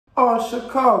Oh,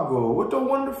 Chicago, what a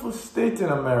wonderful state in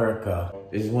America.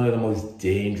 This is one of the most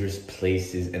dangerous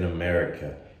places in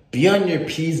America. Be on your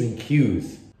P's and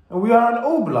Q's. And we are on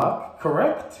O Block,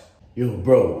 correct? Yo,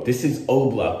 bro, this is O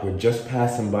Block. We're just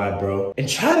passing by, bro. And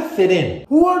try to fit in.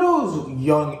 Who are those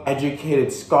young,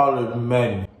 educated, scholared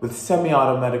men with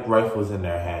semi-automatic rifles in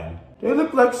their hand? They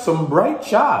look like some bright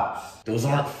chaps. Those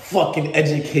aren't fucking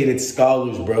educated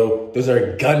scholars, bro. Those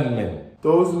are gunmen.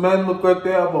 Those men look like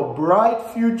they have a bright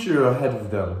future ahead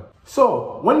of them.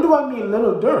 So, when do I meet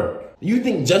Lil Durk? You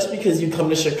think just because you come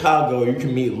to Chicago, you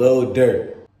can meet Lil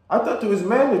Durk? I thought it was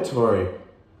mandatory.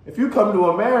 If you come to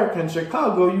America and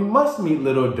Chicago, you must meet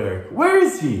Lil Durk. Where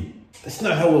is he? That's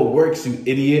not how it works, you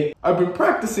idiot. I've been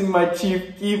practicing my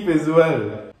Chief Keef as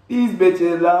well. These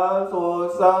bitches love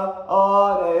Sosa,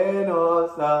 all they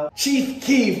know. Chief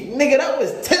Keef, nigga, that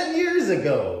was 10 years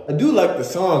ago. I do like the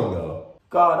song, though.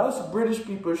 God, us British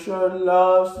people sure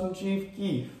love some Chief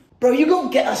Keef. Bro, you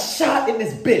gonna get a shot in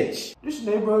this bitch. This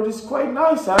neighborhood is quite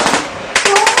nice, huh?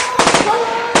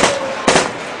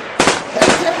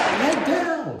 Head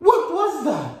down. What was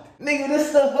that? Nigga,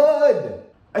 this the hood.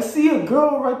 I see a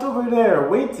girl right over there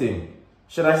waiting.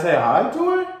 Should I say hi to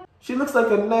her? She looks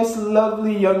like a nice,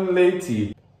 lovely young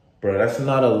lady. Bro, that's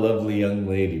not a lovely young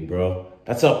lady, bro.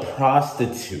 That's a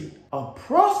prostitute. A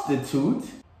prostitute?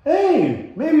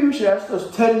 Hey, maybe we should ask those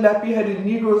 10 nappy-headed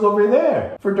Negroes over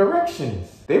there for directions.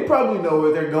 They probably know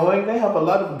where they're going. They have a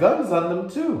lot of guns on them,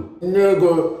 too.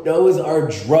 Nigga, those are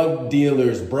drug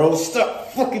dealers, bro. Stop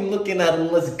fucking looking at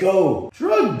them. Let's go.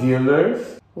 Drug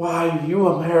dealers? Why, you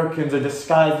Americans are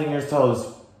disguising yourselves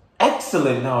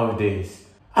excellent nowadays.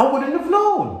 I wouldn't have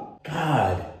known.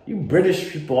 God, you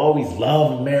British people always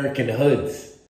love American hoods.